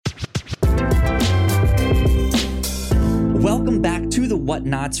Welcome back to the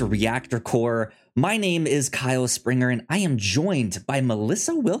Whatnots Reactor Core. My name is Kyle Springer, and I am joined by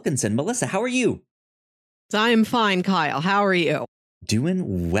Melissa Wilkinson. Melissa, how are you? I'm fine, Kyle. How are you?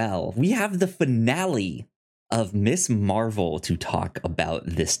 Doing well. We have the finale of Miss Marvel to talk about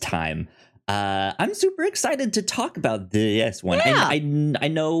this time. I'm super excited to talk about this one. Yeah. I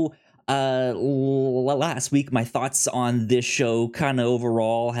know last week my thoughts on this show kind of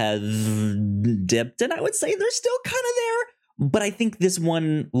overall have dipped, and I would say they're still kind of there, but I think this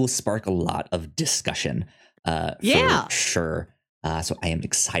one will spark a lot of discussion for sure. So I am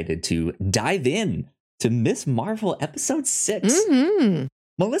excited to dive in to Miss Marvel episode 6. Mm-hmm.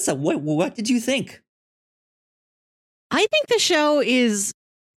 Melissa, what did you think? I think the show is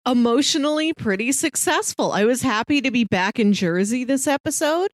emotionally pretty successful. I was happy to be back in Jersey this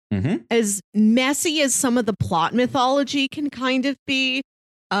episode. Mm-hmm. As messy as some of the plot mythology can kind of be,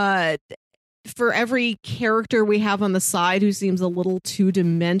 for every character we have on the side who seems a little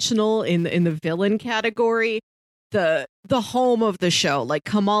two-dimensional in the villain category, the home of the show, like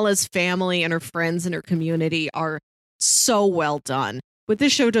Kamala's family and her friends and her community, are so well done. What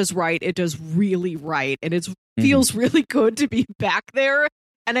this show does right, it does really right, and it feels really good to be back there.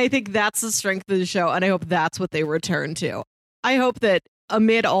 And I think that's the strength of the show, and I hope that's what they return to. I hope that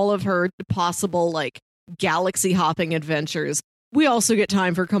amid all of her possible like galaxy hopping adventures, we also get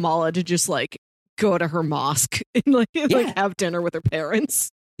time for Kamala to just like go to her mosque and like have dinner with her parents.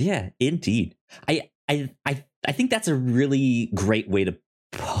 Yeah, indeed. I think that's a really great way to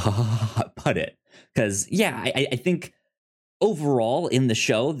put it, because I think overall in the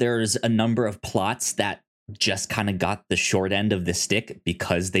show there's a number of plots that just kind of got the short end of the stick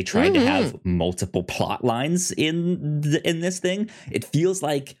because they tried to have multiple plot lines in this thing. It feels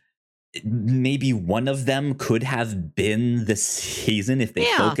like maybe one of them could have been the season if they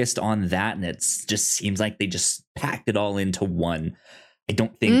focused on that, and it just seems like they just packed it all into one. I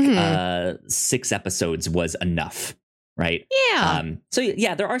don't think 6 episodes was enough, right? Yeah. So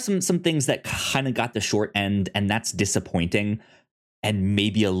there are some things that kind of got the short end, and that's disappointing and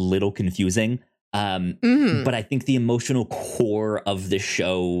maybe a little confusing. But I think the emotional core of the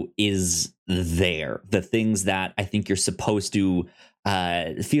show is there. The things that I think you're supposed to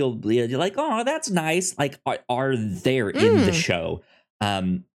feel like, oh, that's nice, like are there in the show.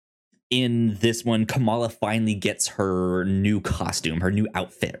 In this one, Kamala finally gets her new costume, her new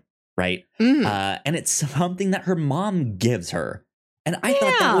outfit, right? And it's something that her mom gives her. And I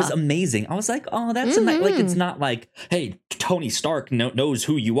thought that was amazing. I was like, oh, that's like, it's not like, hey, Tony Stark knows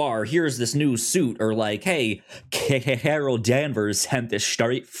who you are. Here's this new suit. Or like, hey, Carol Danvers sent this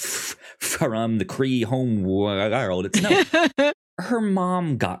straight from the Kree home world. It's no, her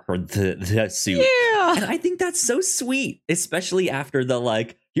mom got her the suit. Yeah. And I think that's so sweet, especially after the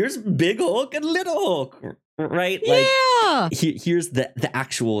like, here's Big Hulk and Little Hulk, right? Yeah. Like, here's the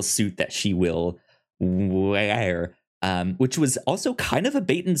actual suit that she will wear. Which was also kind of a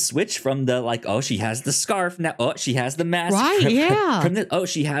bait and switch from the like, oh, she has the scarf now. Oh, she has the mask. Right, From the, oh,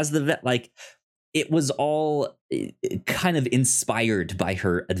 she has the vet. Like, it was all kind of inspired by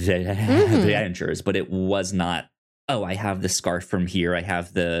her adventures, but it was not, oh, I have the scarf from here. I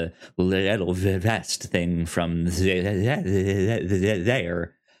have the little vest thing from there.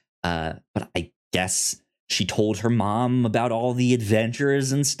 But I guess she told her mom about all the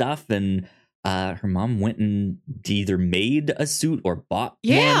adventures and stuff, and her mom went and either made a suit or bought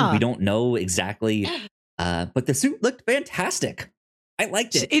one. We don't know exactly. But the suit looked fantastic. I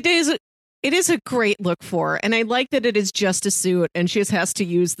liked it. It is a great look for her. And I like that it is just a suit and she just has to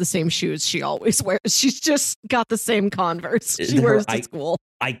use the same shoes she always wears. She's just got the same Converse she wears to school.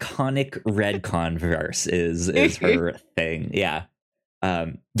 Iconic red Converse is her thing. Yeah.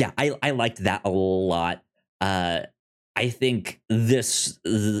 I liked that a lot. I think this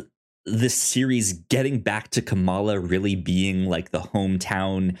series getting back to Kamala really being like the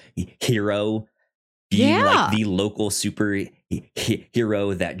hometown hero, being like the local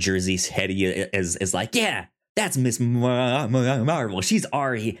superhero that Jersey City is like, yeah, that's Miss Marvel. She's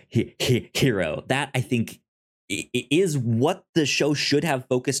our hero. That I think is what the show should have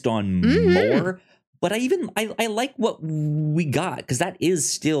focused on more. But I like what we got, because that is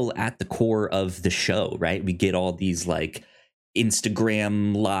still at the core of the show, right? We get all these like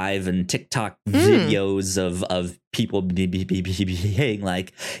Instagram live and TikTok videos of people being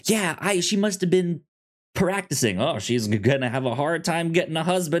like, yeah, she must have been practicing. Oh, she's gonna have a hard time getting a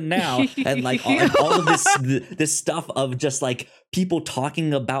husband now, and like all of this stuff of just like people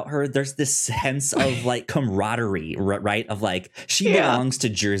talking about her. There's this sense of like camaraderie, right? Of like she belongs to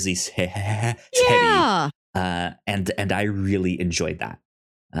Jersey City, and I really enjoyed that.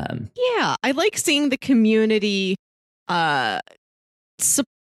 I like seeing the community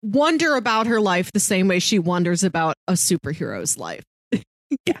wonder about her life the same way she wonders about a superhero's life.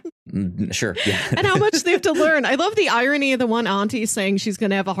 Yeah, sure. Yeah. And how much they have to learn. I love the irony of the one auntie saying she's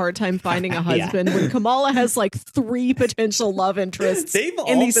going to have a hard time finding a husband when Kamala has like 3 potential love interests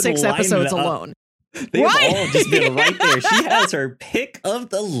in these 6 episodes alone. They've all just been right there. She has her pick of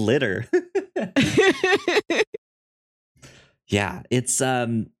the litter. Yeah, it's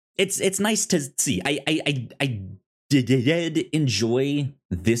nice to see. I did enjoy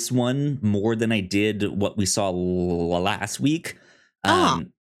this one more than I did what we saw last week. I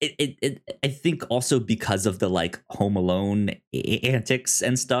think also because of the like Home Alone antics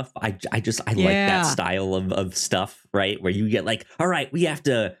and stuff. I like that style of stuff, right? Where you get like, all right, we have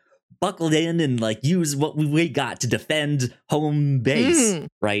to buckle in and like use what we got to defend home base,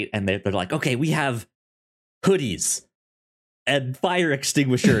 right? And they're like, okay, we have hoodies and fire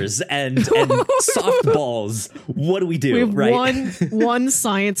extinguishers and softballs. What do we do? We have right? one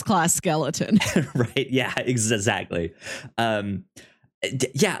science class skeleton. Right. Yeah, exactly.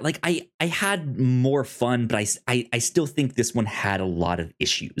 Yeah, like I had more fun, but I still think this one had a lot of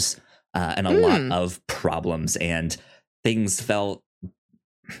issues and a lot of problems, and things felt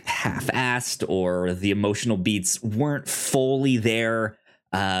half-assed, or the emotional beats weren't fully there.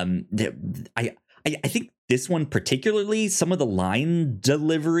 I think this one particularly, some of the line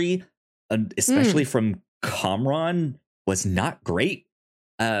delivery, especially from Kamran, was not great.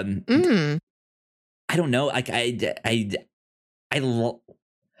 I don't know. Like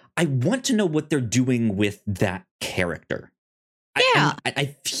I want to know what they're doing with that character. Yeah.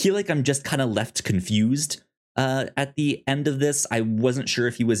 I feel like I'm just kind of left confused at the end of this. I wasn't sure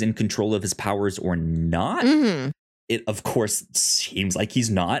if he was in control of his powers or not. It, of course, seems like he's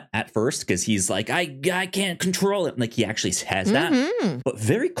not at first, because he's like, I can't control it. Like, he actually has that. But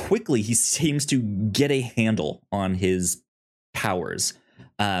very quickly, he seems to get a handle on his powers.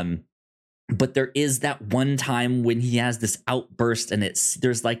 But there is that one time when he has this outburst, and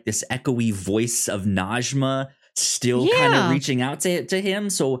there's like this echoey voice of Najma still kind of reaching out to him.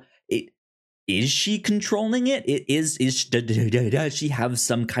 So is she controlling it? Does she have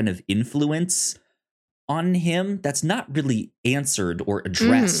some kind of influence on him? That's not really answered or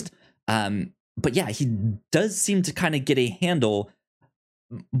addressed. But yeah, he does seem to kind of get a handle.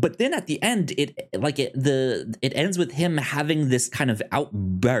 But then at the end, it ends with him having this kind of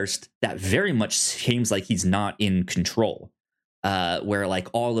outburst that very much seems like he's not in control. Where like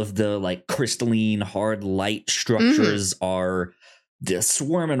all of the like crystalline hard light structures are just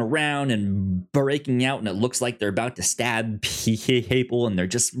swarming around and breaking out, and it looks like they're about to stab people, and they're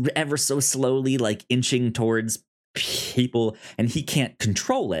just ever so slowly like inching towards people, and he can't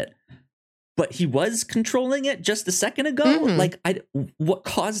control it. But he was controlling it just a second ago. Like, what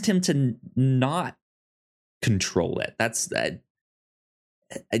caused him to not control it? That's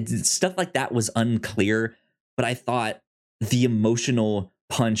stuff like that was unclear. But I thought the emotional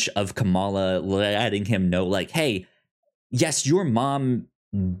punch of Kamala letting him know, like, hey, yes, your mom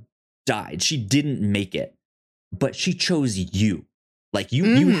died. She didn't make it, but she chose you. Like,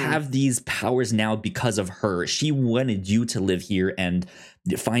 you have these powers now because of her. She wanted you to live here and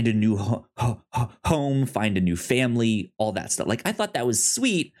find a new home, find a new family, all that stuff. Like, I thought that was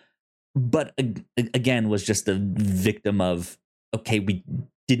sweet, but again, was just a victim of, okay, we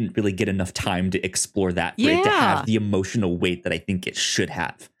didn't really get enough time to explore that for it to have the emotional weight that I think it should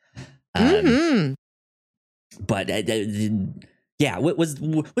have. But yeah, was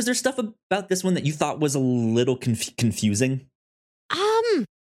there stuff about this one that you thought was a little confusing?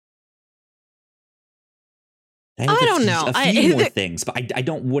 I don't know. A few more things, but I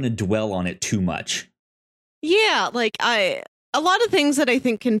don't want to dwell on it too much. Yeah, like a lot of things that I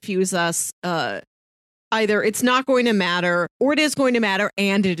think confuse us. Either it's not going to matter, or it is going to matter,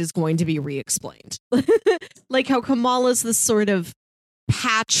 and it is going to be re-explained. Like how Kamala's this sort of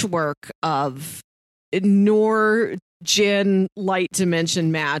patchwork of Noor, Jinn, light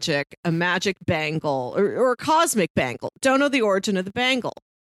dimension magic, a magic bangle, or a cosmic bangle. Don't know the origin of the bangle.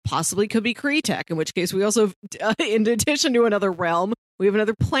 Possibly could be Kretek, in which case we also, in addition to another realm, we have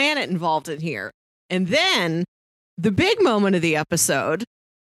another planet involved in here. And then the big moment of the episode,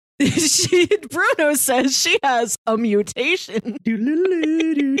 Bruno says she has a mutation.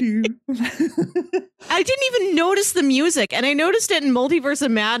 I didn't even notice the music, and I noticed it in Multiverse of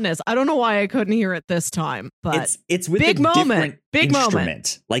Madness. I don't know why I couldn't hear it this time, but it's with big moment. Big moment.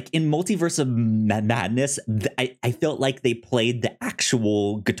 instrument. Like in Multiverse of Madness, I felt like they played the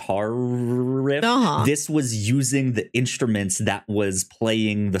actual guitar riff. This was using the instruments that was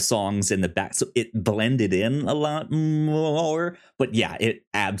playing the songs in the back, so it blended in a lot more. But yeah, it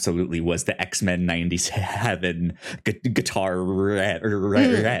absolutely was the X-Men 97 guitar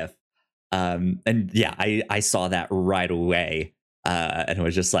riff. And yeah, I saw that right away, and it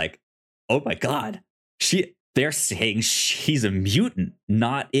was just like, oh my god, they're saying she's a mutant,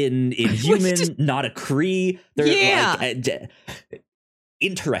 not in human, not a Kree. They're like,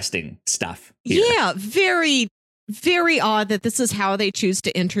 interesting stuff here. Yeah, very, very odd that this is how they choose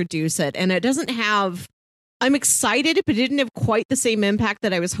to introduce it. And it doesn't have, I'm excited, but it didn't have quite the same impact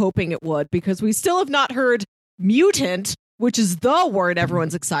that I was hoping it would, because we still have not heard mutant, which is the word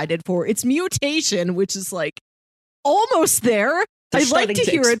everyone's excited for. It's mutation, which is like almost there. I'd like to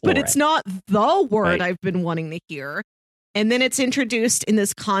hear it, but it's not the word I've been wanting to hear. And then it's introduced in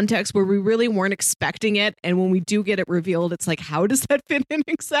this context where we really weren't expecting it. And when we do get it revealed, it's like, how does that fit in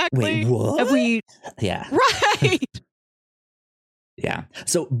exactly? Wait, what? Have we? Yeah. Right. Yeah.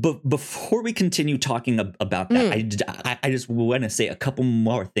 So before we continue talking about that, I just want to say a couple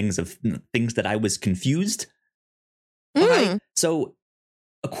more things that I was confused by. So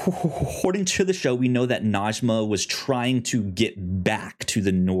according to the show, we know that Najma was trying to get back to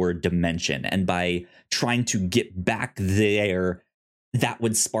the Noor dimension, and by trying to get back there, that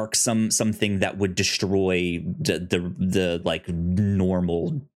would spark something that would destroy the like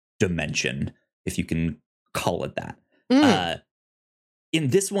normal dimension, if you can call it that. In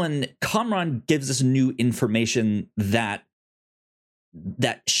this one, Kamran gives us new information that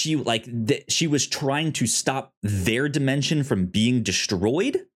she was trying to stop their dimension from being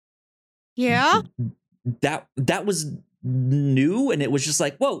destroyed. Yeah. That was new, and it was just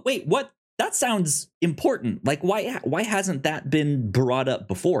like, whoa, wait, what? That sounds important. Like, why hasn't that been brought up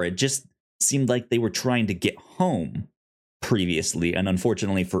before? It just seemed like they were trying to get home previously, and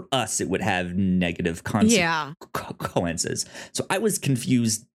unfortunately for us, it would have negative consequences. So I was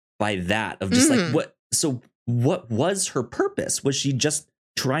confused by that, of just like, what? So what was her purpose? Was she just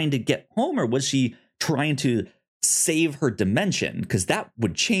trying to get home, or was she trying to save her dimension? Because that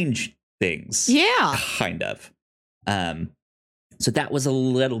would change things. Yeah. Kind of. So that was a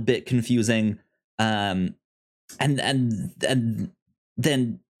little bit confusing. And then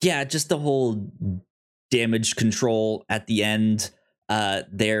yeah, just the whole damage control at the end.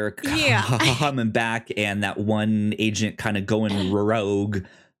 They're coming back, and that one agent kind of going rogue.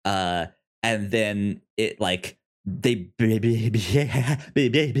 And then it like they basically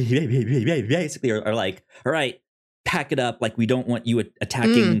are like, all right, pack it up. Like, we don't want you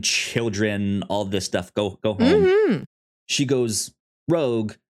attacking children, all this stuff. Go home. She goes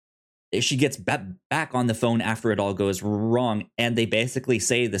rogue. She gets back on the phone after it all goes wrong, and they basically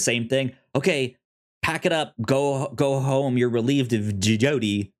say the same thing. Okay, pack it up. Go home. You're relieved of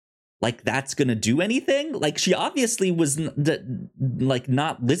Jodie. Like, that's gonna do anything? Like, she obviously was like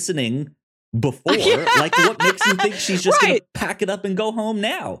not listening before. Like, what makes you think she's just gonna pack it up and go home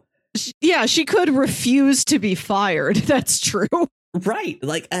now? Yeah, she could refuse to be fired. That's true. Right.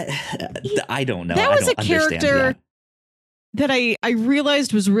 Like, I don't know. That was a character that I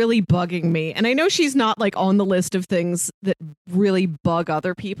realized was really bugging me. And I know she's not like on the list of things that really bug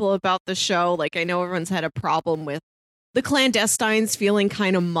other people about the show. Like, I know everyone's had a problem with the clandestines feeling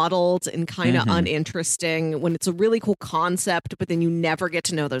kind of muddled and kind of uninteresting when it's a really cool concept, but then you never get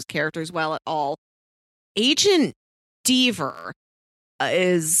to know those characters well at all. Agent Deaver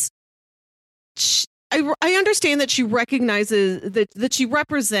is... I understand that she recognizes that she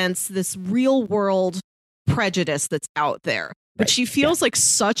represents this real world prejudice that's out there, but she feels like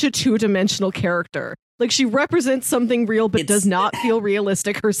such a two-dimensional character. Like, she represents something real, but does not feel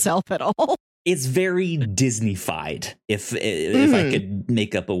realistic herself at all. It's very Disney-fied, if I could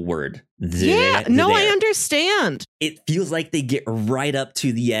make up a word. I understand. It feels like they get right up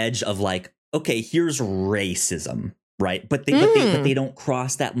to the edge of like, okay, here's racism, right? But they don't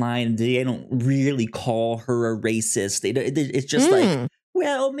cross that line. They don't really call her a racist. It's just like,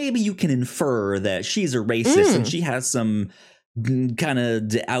 well, maybe you can infer that she's a racist and she has some kind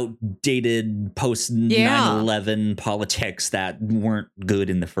of outdated post 9/11 politics that weren't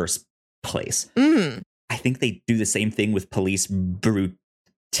good in the first place. I think they do the same thing with police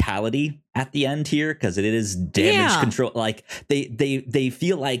brutality at the end here, because it is damage control. Like, they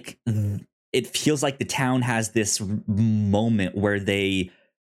feel like it feels like the town has this moment where they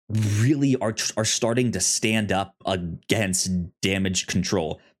really are starting to stand up against damage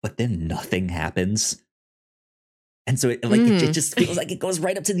control, but then nothing happens. And so it just feels like it goes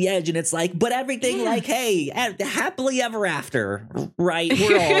right up to the edge, and it's like, but everything like, hey, happily ever after, right?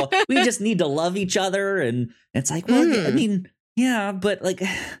 We just need to love each other. And it's like, well, I mean, yeah, but like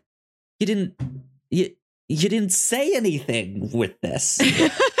you didn't say anything with this.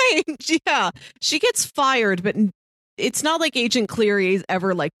 Yeah, she gets fired, but it's not like Agent Cleary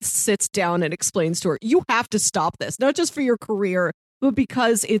ever like sits down and explains to her, you have to stop this, not just for your career, but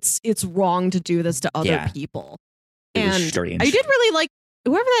because it's wrong to do this to other people. And strange. I did really like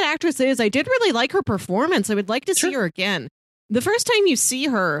whoever that actress is. I did really like her performance. I would like to see her again. The first time you see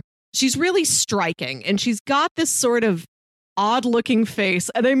her, she's really striking, and she's got this sort of odd looking face.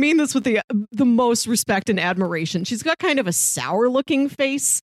 And I mean this with the most respect and admiration. She's got kind of a sour looking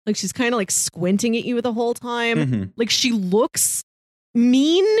face. Like she's kind of like squinting at you the whole time. Mm-hmm. Like she looks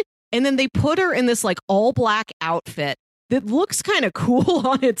mean. And then they put her in this like all black outfit that looks kind of cool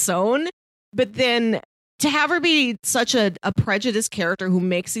on its own. But then to have her be such a prejudiced character who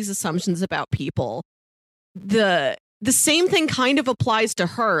makes these assumptions about people, the same thing kind of applies to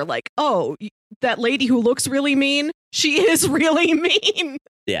her. Like, oh, that lady who looks really mean, she is really mean.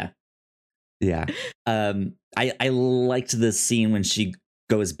 Yeah. Yeah. I liked the scene when she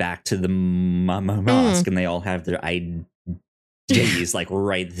goes back to the mosque and they all have their IDs like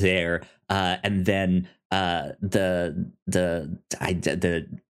right there. And then the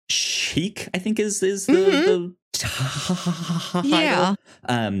Sheik, I think is the yeah.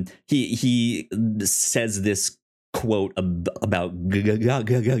 He says this quote about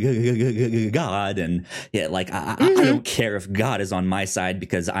God, and yeah, like I don't care if God is on my side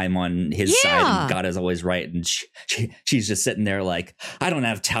because I'm on his side and God is always right. And she's just sitting there like, I don't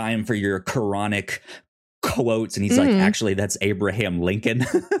have time for your Quranic quotes. And he's like, actually, that's Abraham Lincoln.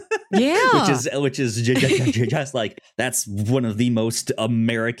 Yeah, which is just like, that's one of the most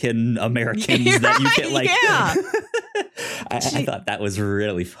Americans that you can like. Yeah. I thought that was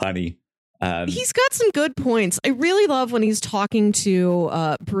really funny. He's got some good points. I really love when he's talking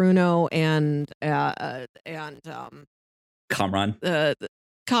to Bruno and Kamran. Kamran.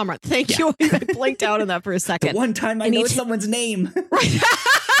 Thank you. I blanked out on that for a second. The one time I know someone's name. Right.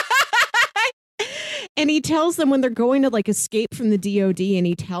 And he tells them when they're going to like escape from the DOD, and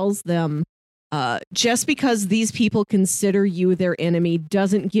he tells them, just because these people consider you their enemy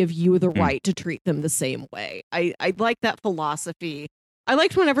doesn't give you the right to treat them the same way. I like that philosophy. I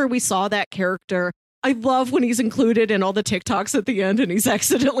liked whenever we saw that character. I love when he's included in all the TikToks at the end and he's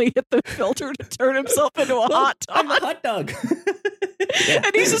accidentally hit the filter to turn himself into a hot dog. I'm a hot dog. Yeah.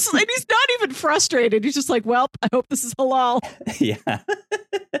 And he's not even frustrated. He's just like, well, I hope this is halal. Yeah.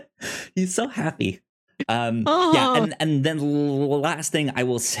 He's so happy. Yeah, and then the last thing I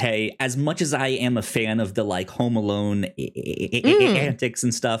will say, as much as I am a fan of the like Home Alone antics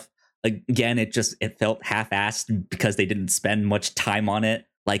and stuff, again, it felt half-assed because they didn't spend much time on it.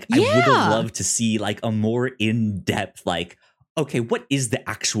 Like, I would have loved to see like a more in-depth, like, okay, what is the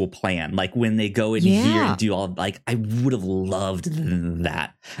actual plan? Like when they go in here and do all, like, I would have loved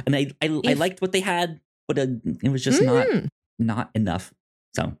that. And I liked what they had, but it was just not enough.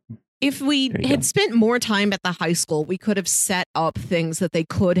 So if we had spent more time at the high school, we could have set up things that they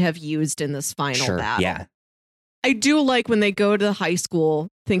could have used in this final battle. Yeah. I do like when they go to the high school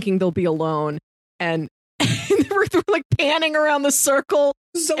thinking they'll be alone, and they're like panning around the circle.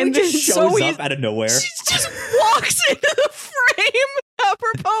 Zoe just shows up out of nowhere. She just walks into the frame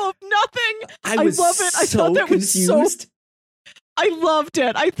apropos of nothing. I love it. I thought that confused. Was so... I loved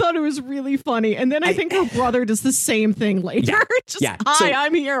it. I thought it was really funny. And then I think her brother does the same thing later. Hi,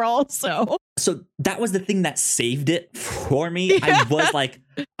 I'm here also. So that was the thing that saved it for me. I was like,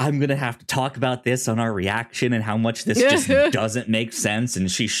 I'm going to have to talk about this on our reaction and how much this just doesn't make sense. And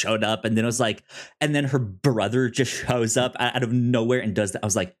she showed up, and then it was like, and then her brother just shows up out of nowhere and does that. I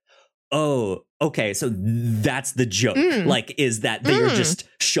was like, oh, okay. So that's the joke. Like, is that they are just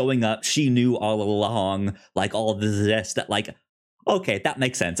showing up. She knew all along, like all this, that like, okay, that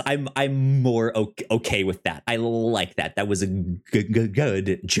makes sense. I'm more okay with that. I like that. That was a good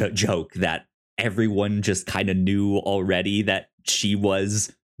joke that everyone just kind of knew already that she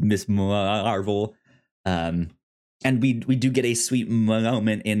was Miss Marvel. And we do get a sweet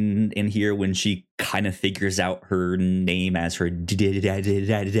moment in here when she kind of figures out her name as her dad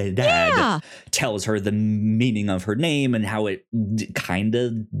tells her the meaning of her name and how it kind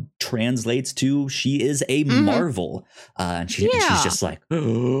of translates to she is a Marvel. And she's just like,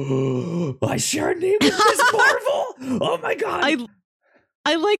 oh, my shared name is Miss Marvel. Oh my God.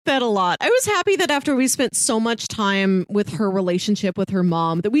 I like that a lot. I was happy that after we spent so much time with her relationship with her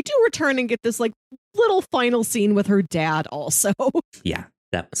mom, that we do return and get this like little final scene with her dad also. Yeah,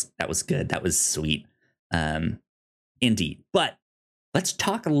 that was good. That was sweet. Indeed. But let's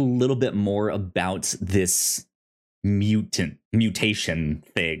talk a little bit more about this mutation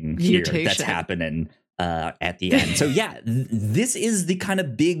thing here that's happening at the end. So yeah, this is the kind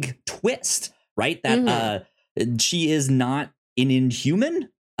of big twist, right? That she is not an Inhuman,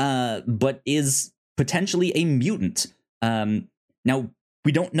 but is potentially a mutant. Now,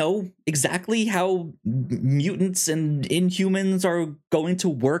 we don't know exactly how mutants and Inhumans are going to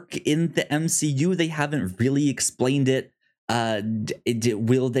work in the MCU. They haven't really explained it.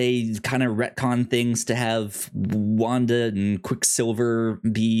 Will they kind of retcon things to have Wanda and Quicksilver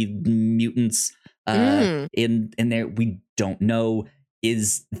be mutants in there? We don't know.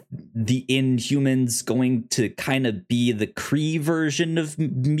 Is the Inhumans going to kind of be the Kree version of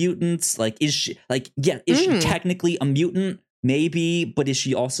mutants? Like, is she she technically a mutant? Maybe, but is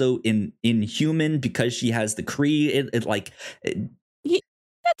she also inhuman because she has the Kree?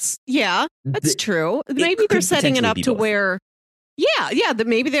 That's true. Maybe they're setting it up to where, that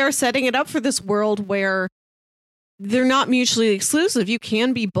maybe they're setting it up for this world where they're not mutually exclusive. You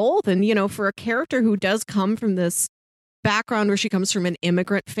can be both. And, you know, for a character who does come from this background where she comes from an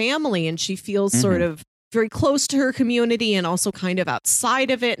immigrant family and she feels sort of very close to her community and also kind of outside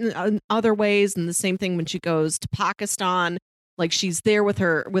of it in other ways. And the same thing when she goes to Pakistan, like she's there with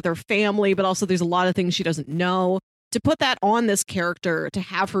her family, but also there's a lot of things she doesn't know. To put that on this character, to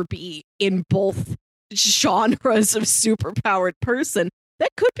have her be in both genres of superpowered person, that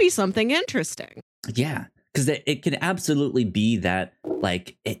could be something interesting. Yeah, because it can absolutely be that,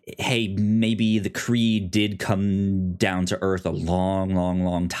 like, hey, maybe the Kree did come down to Earth a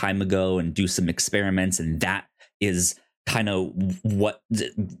long time ago and do some experiments, and that is kind of what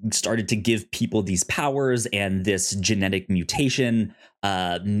started to give people these powers and this genetic mutation.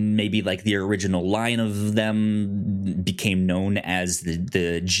 Maybe like the original line of them became known as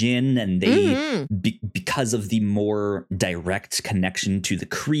the Jinn, and they because of the more direct connection to the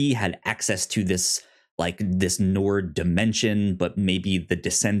Kree had access to this Nord dimension, but maybe the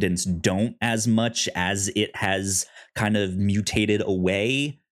descendants don't as much as it has kind of mutated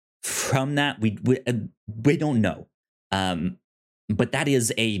away from that. We don't know. But that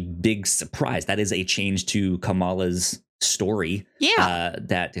is a big surprise. That is a change to Kamala's story. Yeah.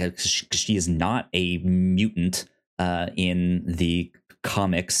 That she is not a mutant in the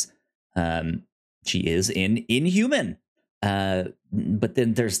comics. She is Inhuman. But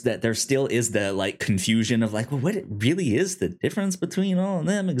then there still is the like confusion of like, well, what really is the difference between all of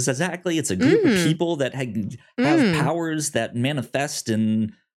them? Exactly. It's a group of people that have powers that manifest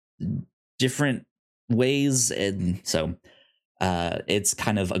in different ways, and so it's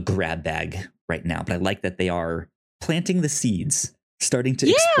kind of a grab bag right now, but I like that they are planting the seeds, starting to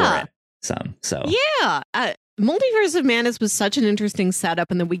explore it some. So Multiverse of Madness was such an interesting setup,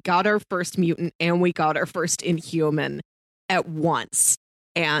 and then we got our first mutant and we got our first Inhuman at once,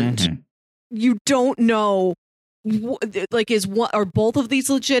 and you don't know, like, are both of these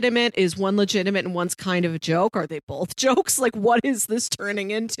legitimate? Is one legitimate and one's kind of a joke? Are they both jokes? Like, what is this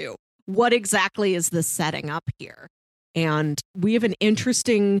turning into? What exactly is this setting up here? And we have an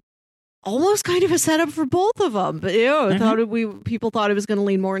interesting, almost kind of a setup for both of them. But people thought it was going to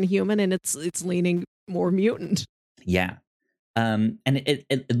lean more Inhuman, and it's leaning more mutant. Yeah, and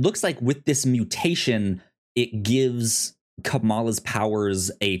it looks like with this mutation, it gives Kamala's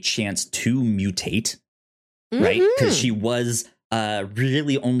powers a chance to mutate, right? Because she was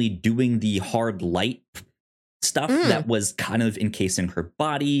really only doing the hard light stuff that was kind of encasing her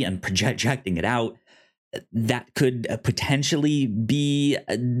body and projecting it out. That could potentially be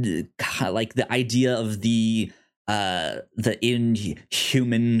like the idea of the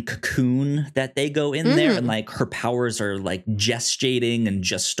Inhuman cocoon that they go in there, and like her powers are like gestating and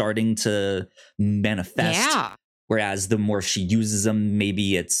just starting to manifest. Yeah. Whereas the more she uses them,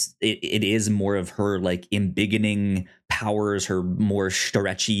 maybe it is more of her like embiggening powers, her more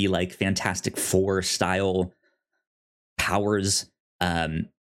stretchy, like Fantastic Four style powers. I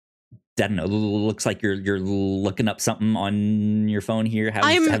don't know. Looks like you're looking up something on your phone here.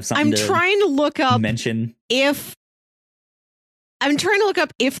 I'm trying to look up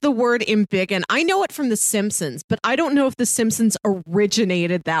if the word embiggen. I know it from The Simpsons, but I don't know if The Simpsons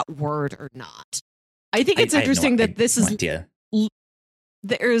originated that word or not. I think it's interesting that this is.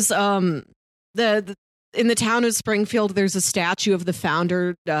 There's in the town of Springfield, there's a statue of the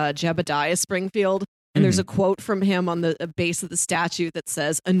founder, Jebediah Springfield. And there's a quote from him on the base of the statue that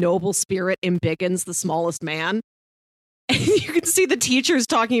says, "A noble spirit embiggens the smallest man." And you can see the teachers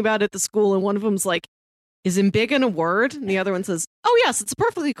talking about it at the school, and one of them's like, "Is embiggen a word?" And the other one says, "Oh yes, it's a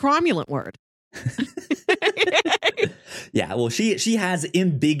perfectly cromulent word." Yeah, well, she has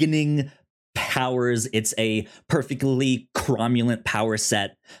embiggening powers. It's a perfectly cromulent power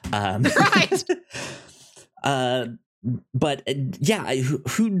set. Right. But yeah,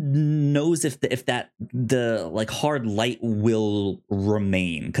 who knows if the like hard light will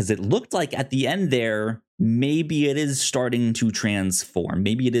remain, because it looked like at the end there maybe it is starting to transform,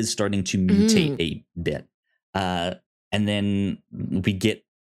 maybe it is starting to mutate a bit, and then we get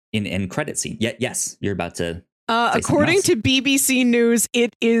an end credit scene. Yes, you're about to according to BBC News,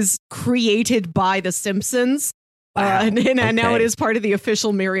 it is created by The Simpsons. Wow. And now it Okay. is part of the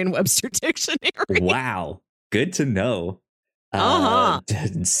official Merriam-Webster dictionary. Wow, good to know.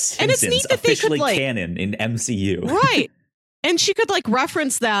 Simpsons, and it's neat that they could officially like canon in MCU. right. And she could like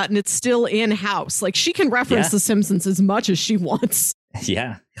reference that, and it's still in house. Like she can reference The Simpsons as much as she wants.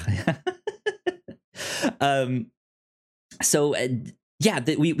 Yeah. So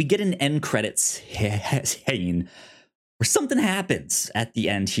we get an end credits scene where something happens at the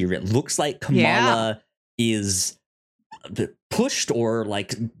end here. It looks like Kamala is pushed or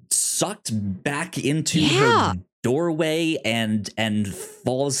like sucked back into her doorway and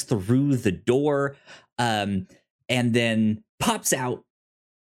falls through the door, and then pops out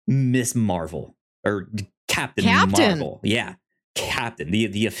Miss Marvel, or Captain Marvel. Yeah, Captain,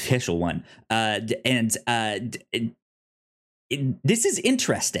 the official one. This is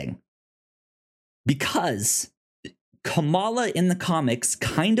interesting because Kamala in the comics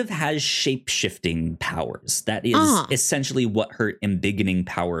kind of has shape-shifting powers. That is essentially what her embiggening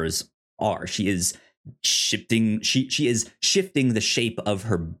powers are. She is shifting. She is shifting the shape of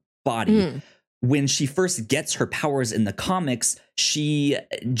her body. When she first gets her powers in the comics, she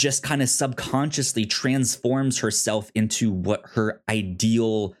just kind of subconsciously transforms herself into what her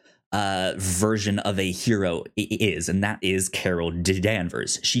ideal version of a hero is, and that is Carol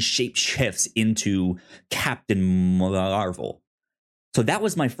Danvers. She shapeshifts into Captain Marvel. So that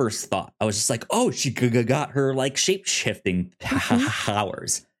was my first thought. I was just like, oh, she got her like shape-shifting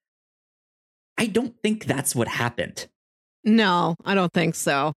powers. I don't think that's what happened. No, I don't think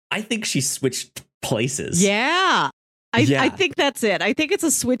so. I think she switched places. Yeah. I think that's it. I think it's a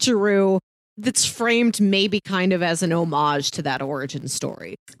switcheroo that's framed maybe kind of as an homage to that origin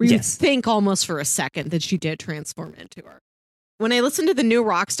story. Where you think almost for a second that she did transform into her. When I listened to the new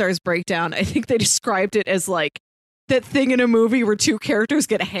Rockstars breakdown, I think they described it as like that thing in a movie where two characters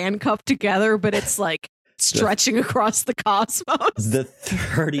get handcuffed together, but it's like stretching across the cosmos. The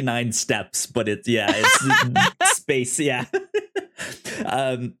 39 steps, but it's space. Yeah.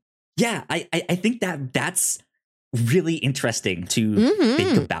 I think that's really interesting to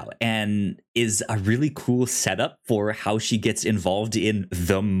think about, and is a really cool setup for how she gets involved in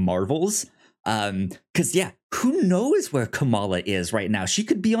the Marvels. Because who knows where Kamala is right now? She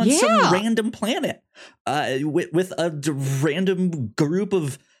could be on some random planet with a random group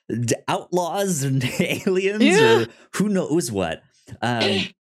of outlaws and aliens, or who knows what.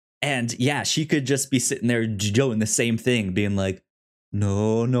 And she could just be sitting there doing the same thing, being like,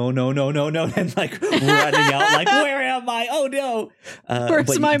 no, and like running out like, where am I? Oh no,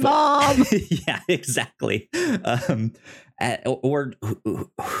 where's my mom? Yeah, exactly. Or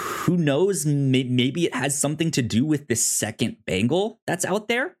who knows, maybe it has something to do with this second bangle that's out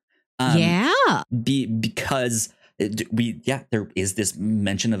there. Because there is this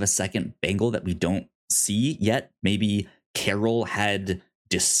mention of a second bangle that we don't see yet. Maybe Carol had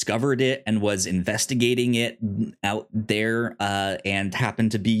discovered it and was investigating it out there, and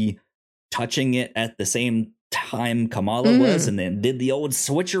happened to be touching it at the same time Kamala was, and then did the old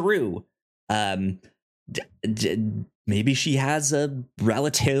switcheroo. Maybe she has a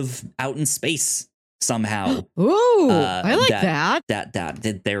relative out in space somehow. Ooh, I like that.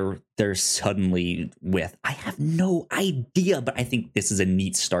 That they're suddenly with. I have no idea, but I think this is a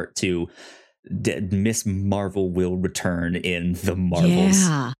neat start to Miss Marvel will return in the Marvels.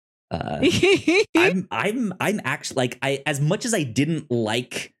 I'm actually like, as much as I didn't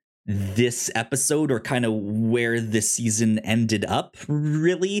like this episode or kind of where this season ended up,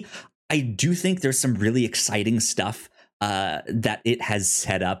 really, I do think there's some really exciting stuff that it has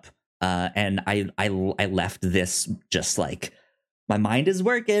set up, and I left this just like, my mind is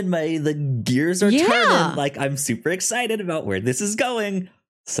working, the gears are turning, like I'm super excited about where this is going.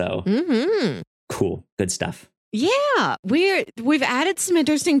 So cool, good stuff. Yeah, we've added some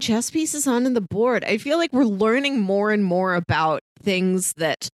interesting chess pieces onto the board. I feel like we're learning more and more about things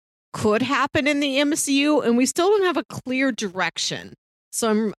that could happen in the MCU, and we still don't have a clear direction.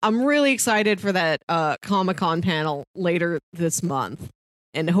 So I'm really excited for that Comic-Con panel later this month,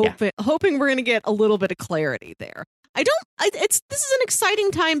 and hoping we're going to get a little bit of clarity there. This is an exciting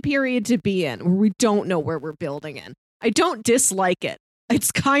time period to be in, where we don't know where we're building in. I don't dislike it.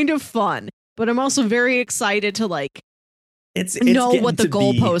 It's kind of fun. but I'm also very excited to like it's know what the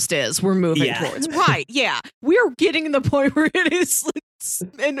getting to be- goalpost is we're moving Yeah. towards. Right. Yeah. We're getting to the point where it is,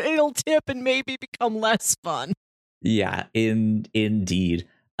 and it'll tip and maybe become less fun. Yeah, indeed.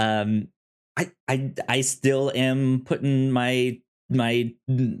 I still am putting my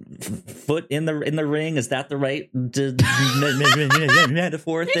foot in the ring. Is that the right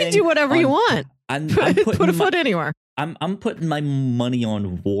metaphor You thing? can do whatever you want. I'm Put putting a foot anywhere. I'm putting my money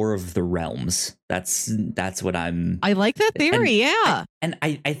on War of the Realms. That's what I'm. I like that theory. Yeah. And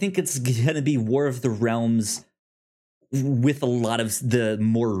I think it's gonna be War of the Realms with a lot of the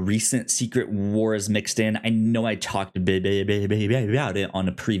more recent Secret Wars mixed in. I know I talked a bit about it on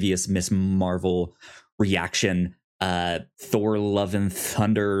a previous Miss Marvel reaction. Thor Love and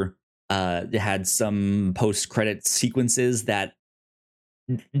Thunder had some post-credit sequences that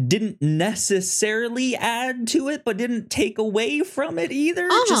didn't necessarily add to it, but didn't take away from it either.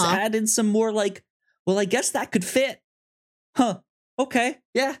 Just added some more like, well, I guess that could fit. Huh. Okay.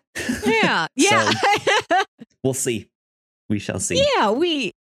 Yeah. Yeah. Yeah. So, we'll see. We shall see. Yeah,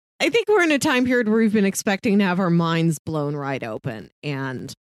 I think we're in a time period where we've been expecting to have our minds blown right open.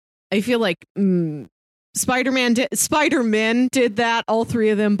 And I feel like Spider-Men did that, all three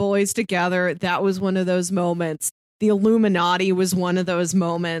of them boys together. That was one of those moments. The Illuminati was one of those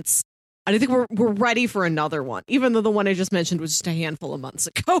moments. And I think we're ready for another one, even though the one I just mentioned was just a handful of months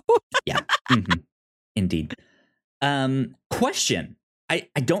ago. Yeah. Mm-hmm. Indeed. Question. I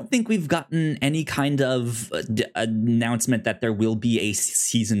don't think we've gotten any kind of announcement that there will be a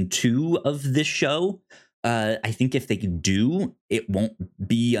season 2 of this show. I think if they do, it won't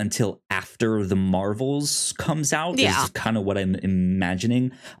be until after the Marvels comes out. Yeah. Is kind of what I'm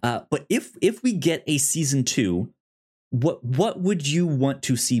imagining. But if we get a season 2, what would you want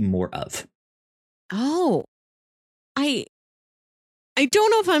to see more of? Oh, I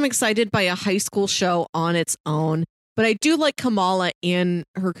don't know if I'm excited by a high school show on its own. But I do like Kamala in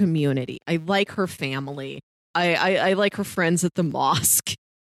her community. I like her family. I like her friends at the mosque.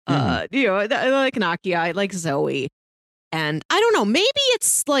 I like Nakia. I like Zoe. And I don't know, maybe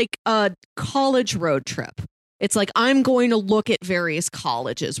it's like a college road trip. It's like, I'm going to look at various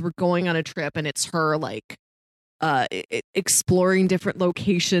colleges. We're going on a trip, and it's her like exploring different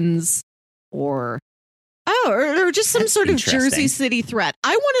locations, or just some That's sort of interesting. Jersey City threat.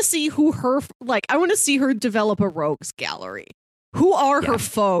 I want to see I want to see her develop a rogues gallery. Who are her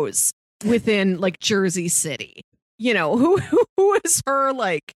foes within like Jersey City? You know, who is her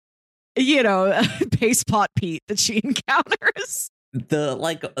like, Pace Pot Pete that she encounters?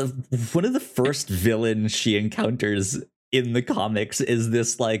 One of the first villains she encounters in the comics is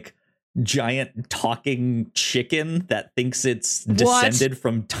this like giant talking chicken that thinks it's descended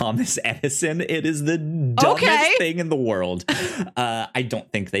from Thomas Edison. It is the dumbest thing in the world. I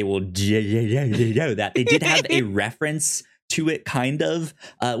don't think they will do that. They did have a reference to it, kind of,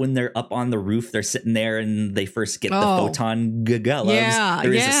 when they're up on the roof. They're sitting there and they first get the photon gloves.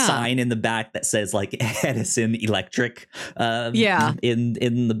 There is a sign in the back that says like Edison Electric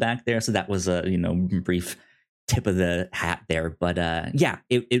in the back there. So that was a brief tip of the hat there. But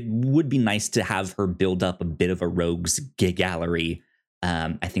it would be nice to have her build up a bit of a rogues gallery.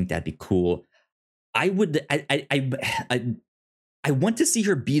 I think that'd be cool. I want to see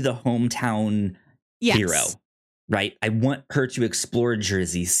her be the hometown hero. Right. I want her to explore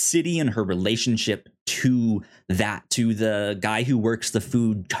Jersey City and her relationship to the guy who works the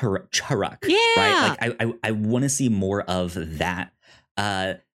food truck. Yeah. Right. Like I want to see more of that.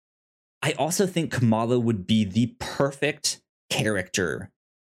 I also think Kamala would be the perfect character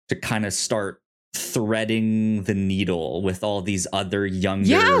to kind of start threading the needle with all these other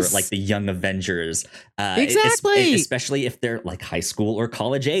younger, like the Young Avengers. Exactly. Especially if they're like high school or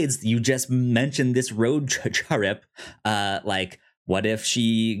college age. You just mentioned this road trip. Like, what if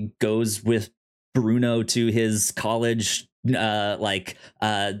she goes with Bruno to his college,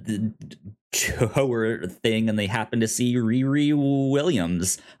 tour thing, and they happen to see Riri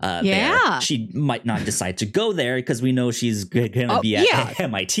Williams there. She might not decide to go there because we know she's gonna be at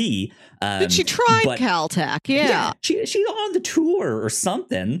MIT. But she tried Caltech. She's on the tour or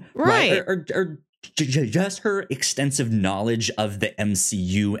something, right? Or just her extensive knowledge of the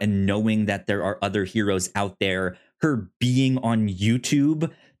MCU and knowing that there are other heroes out there. Her being on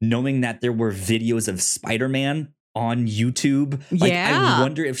YouTube, knowing that there were videos of Spider-Man on YouTube. I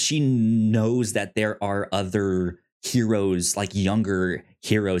wonder if she knows that there are other heroes, like younger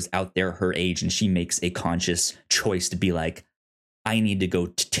heroes out there her age, and she makes a conscious choice to be like, I need to go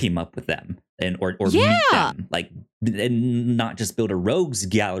team up with them or meet them, like, and not just build a rogues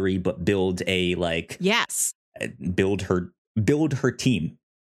gallery, but build a build her team.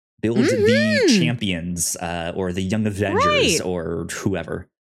 Build the champions or the young Avengers or whoever.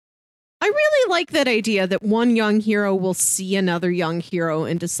 I really like that idea that one young hero will see another young hero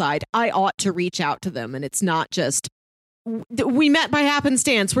and decide I ought to reach out to them. And it's not just, we met by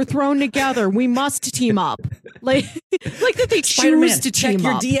happenstance, we're thrown together, we must team up. Like that they Spider-Man, choose to team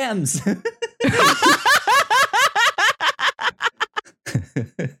check up. your DMs.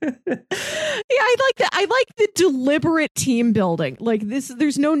 Yeah, I like that. I like the deliberate team building. Like this,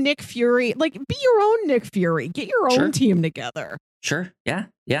 there's no Nick Fury. Like, be your own Nick Fury. Get your own team together. Sure. Yeah.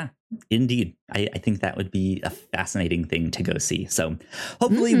 Indeed. I think that would be a fascinating thing to go see. So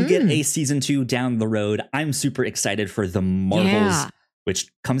hopefully we get a season 2 down the road. I'm super excited for the Marvels, which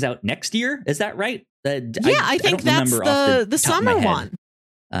comes out next year. Is that right? I think that's the summer one.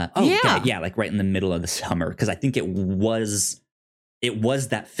 Like right in the middle of the summer, because I think it was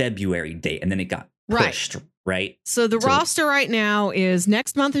that February date and then it got pushed, right? So the roster right now is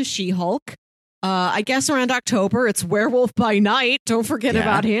next month is She-Hulk. I guess around October it's Werewolf by Night. Don't forget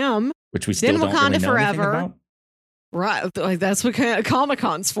about him. Which we still don't really know Forever. About. Right, like that's what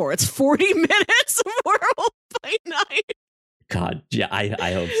Comic-Con's for. It's 40 minutes of Werewolf by Night. God, yeah,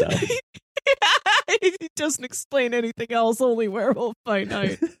 I hope so. It doesn't explain anything else, only Werewolf by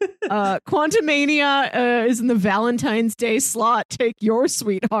Night. Quantumania is in the Valentine's Day slot. Take your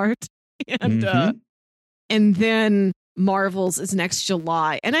sweetheart. And then Marvels is next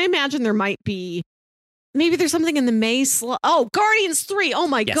July. And I imagine there might be, maybe there's something in the May slot. Oh, Guardians 3. Oh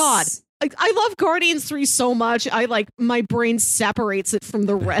my God. I love Guardians 3 so much. My brain separates it from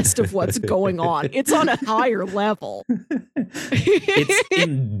the rest of what's going on. It's on a higher level. It's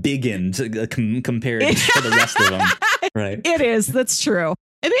embiggened compared to the rest of them. Right. It is. That's true.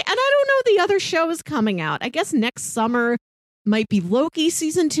 And I don't know the other shows coming out. I guess next summer might be Loki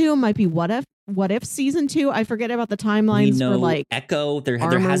season 2, might be What If season 2. I forget about the timelines for like Echo. There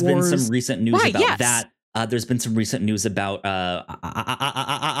has been some recent news about that. There's been some recent news about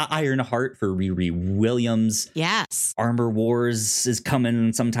Ironheart for Riri Williams. Yes. Armor Wars is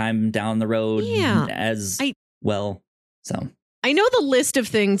coming sometime down the road well. So I know the list of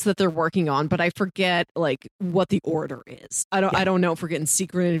things that they're working on, but I forget like what the order is. I don't know if we're getting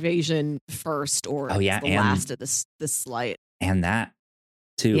Secret Invasion first or the last of this slate. And that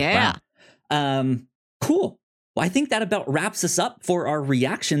too. Yeah. Wow. Cool. Well, I think that about wraps us up for our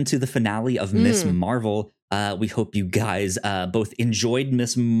reaction to the finale of Miss Marvel. We hope you guys both enjoyed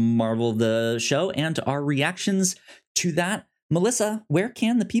Miss Marvel, the show, and our reactions to that. Melissa, where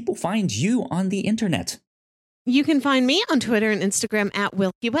can the people find you on the internet? You can find me on Twitter and Instagram at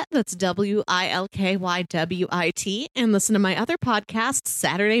Wilkywit. That's WILKYWIT. And listen to my other podcast,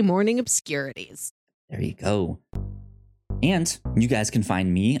 Saturday Morning Obscurities. There you go. And you guys can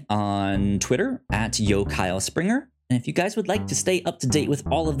find me on Twitter at YoKyleSpringer. And if you guys would like to stay up to date with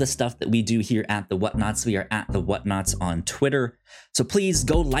all of the stuff that we do here at The Whatnauts, we are at The Whatnauts on Twitter. So please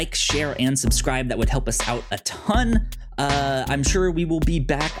go like, share, and subscribe. That would help us out a ton. I'm sure we will be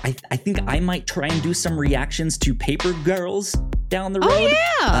back. I think I might try and do some reactions to Paper Girls down the road. Oh,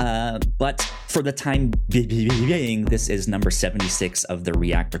 yeah. But for the time being, this is number 76 of the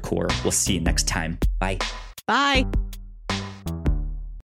Reactor Core. We'll see you next time. Bye. Bye.